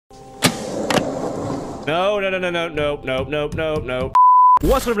No, no, no, no, no, nope, nope, nope, nope, nope.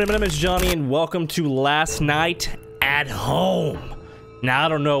 What's up, everybody? My name is Johnny, and welcome to Last Night at Home. Now, I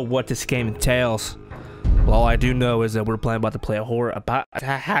don't know what this game entails. Well, all I do know is that we're about to play a horror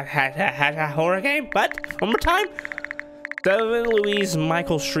game. What? One more time? 7 Louise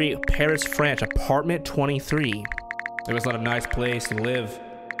Michael Street, Paris, France, apartment 23. It was not a nice place to live.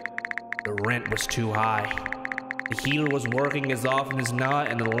 The rent was too high. The heater was working as often as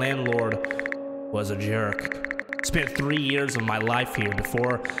not, and the landlord was a jerk. Spent 3 years of my life here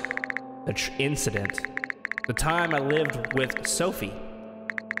before the incident. The time I lived with Sophie.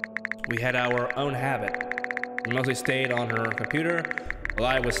 We had our own habit. We mostly stayed on her computer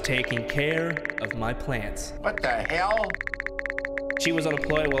while I was taking care of my plants. What the hell? She was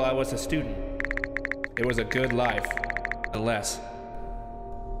unemployed while I was a student. It was a good life, unless.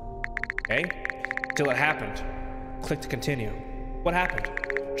 Okay? Till it happened. Click to continue. What happened?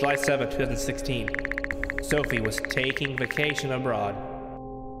 July 7th, 2016. Sophie was taking vacation abroad.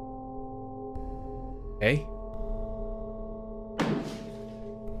 Hey?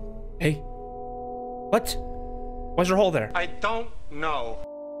 Hey? What? Why's your hole there? I don't know.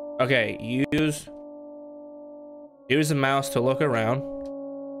 Okay, use the mouse to look around.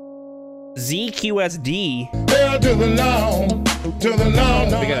 ZQSD. To the law.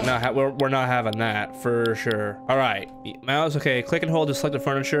 We gotta not have. We're not having that for sure. All right, mouse. Okay, click and hold to select the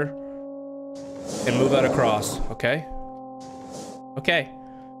furniture and move that across. Okay. Okay.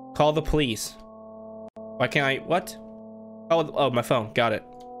 Call the police. Why can't I? What? Oh, my phone. Got it.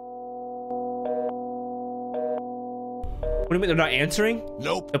 What do you mean they're not answering?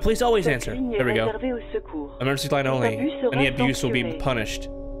 Nope. The police always answer. There we go. Emergency line only. Any abuse will be punished.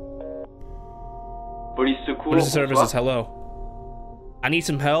 Emergency services, hello. I need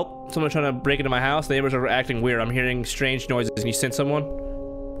some help. Someone's trying to break into my house. The neighbors are acting weird. I'm hearing strange noises. Can you send someone?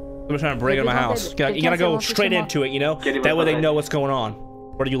 Someone's trying to break into my house. You gotta go straight into it, you know? That way they know what's going on.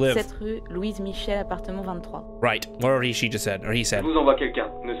 Where do you live? 7 rue Louise Michel, appartement 23. Right. Where she just said, or he said. Je vous envoie quelqu'un.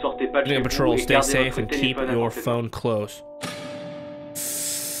 Ne sortez pas de chez vous Patrol, et stay gardez safe votre and keep téléphone à your portée de main. phone close.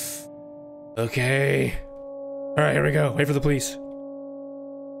 Okay. All right, here we go. Wait for the police.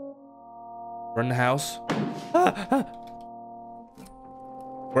 Run the house.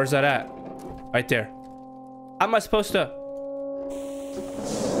 Where's that at? Right there. How am I supposed to?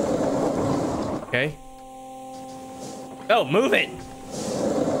 Okay. Oh, move it.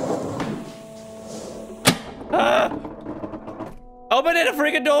 Open it, a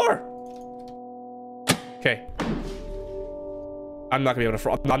freaking door. Okay. I'm not gonna be able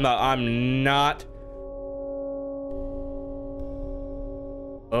to. I'm not.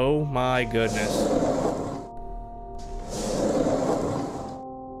 Oh my goodness.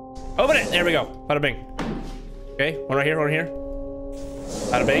 Open it! There we go. Bada bing. Okay, one right here, one right here.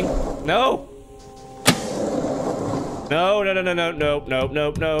 Bada bing. No! No, no, no, no, no, no, no,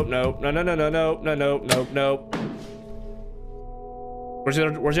 no, no, no, no, no, no, no, no, no, no, no, no. Where's the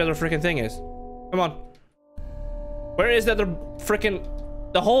other freaking thing is? Come on. Where is the other freaking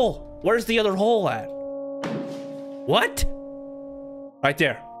the hole? Where's the other hole at? What? Right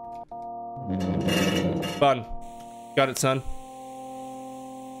there. Fun. Got it, son.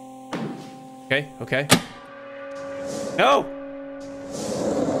 Okay, okay. No!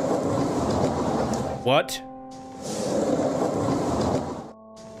 What?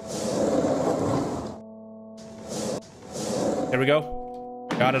 There we go.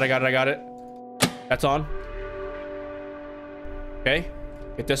 Got it, I got it, I got it. That's on. Okay.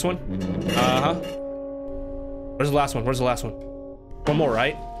 Get this one. Uh-huh. Where's the last one? Where's the last one? One more,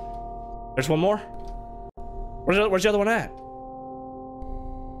 right? There's one more? Where's the other one at?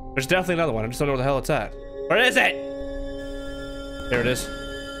 There's definitely another one. I just don't know where the hell it's at. Where is it? There it is.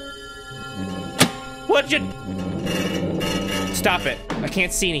 What you? Stop it. I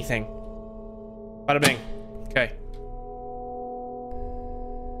can't see anything. Bada bing. Okay.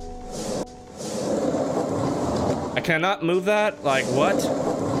 I cannot move that? Like, what?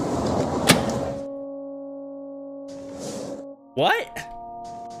 What?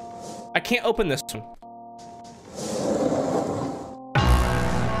 I can't open this one.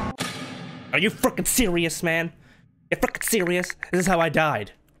 Are you freaking serious, man? You freaking serious? This is how I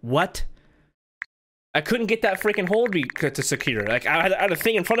died. What? I couldn't get that freaking hole to secure. Like, I had a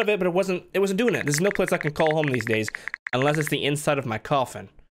thing in front of it, but it wasn't doing it. There's no place I can call home these days, unless it's the inside of my coffin.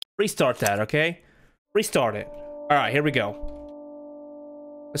 Restart that, okay? Restart it. All right, here we go.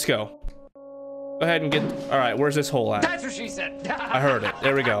 Let's go. Go ahead and get. All right, where's this hole at? That's what she said. I heard it.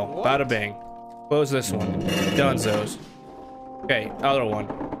 There we go. Bada bing. Close this one. Dunzos. Okay, other one.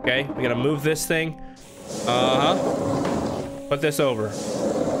 Okay, we gotta move this thing. Put this over.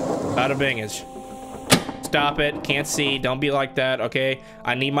 Bada bingage. Stop it. Can't see. Don't be like that, okay?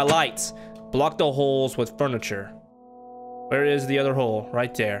 I need my lights. Block the holes with furniture. Where is the other hole?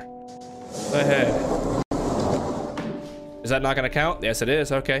 Right there. Go ahead. Is that not gonna count? Yes, it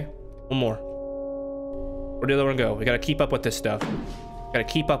is. Okay. One more. Where'd the other one go? We gotta keep up with this stuff. Gotta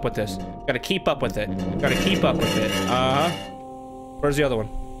keep up with this. Gotta keep up with it. Gotta keep up with it. Where's the other one?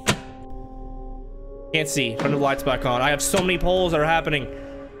 Can't see. Turn the lights back on. I have so many polls that are happening.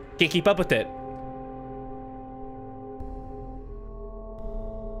 Can't keep up with it.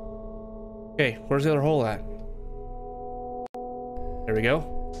 Okay, where's the other hole at? There we go.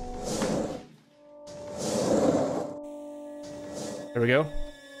 There we go.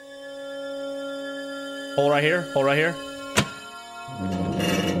 Hole right here. Hole right here.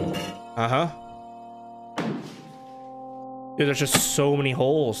 Dude, there's just so many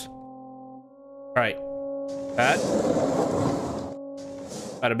holes. All right. That.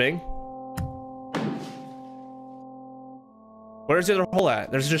 Bada bing. Where's the other hole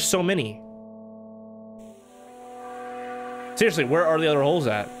at? There's just so many. Seriously, where are the other holes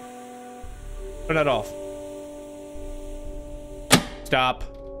at? Turn that off. Stop.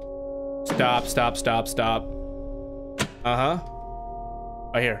 Stop, stop, stop, stop.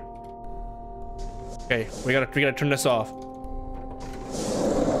 Right here. Okay, we gotta turn this off.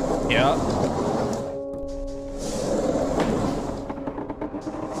 Yeah.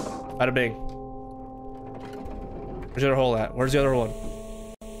 Bada bing. Where's the other hole at? Where's the other one?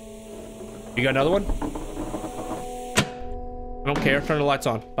 You got another one? I don't care. Turn the lights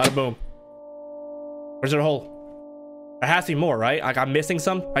on. Bada boom. Where's the other hole? There has to be more, right? Like I'm missing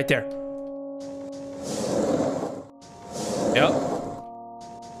some? Right there. Yep.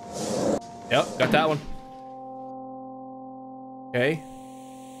 Yep, got that one. Okay.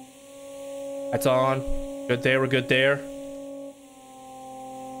 That's on. Good there, we're good there.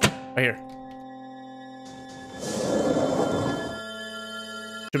 Right here.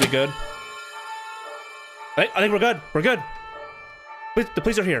 Should be good. I think we're good. We're good. The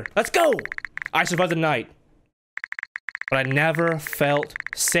police are here. Let's go! I survived the night. But I never felt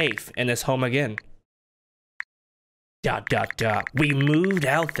safe in this home again. ... We moved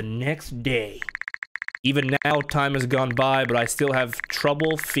out the next day. Even now, time has gone by, but I still have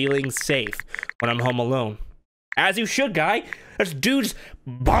trouble feeling safe when I'm home alone. As you should, guy. There's dudes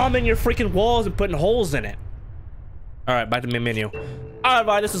bombing your freaking walls and putting holes in it. Alright, back to the main menu. Alright,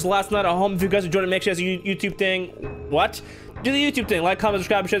 bye. This is last night at home. If you guys enjoyed it, make sure you YouTube thing. What? Do the YouTube thing. Like, comment,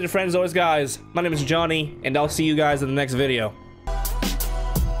 subscribe, share with your friends. As always, guys, my name is Johnny, and I'll see you guys in the next video.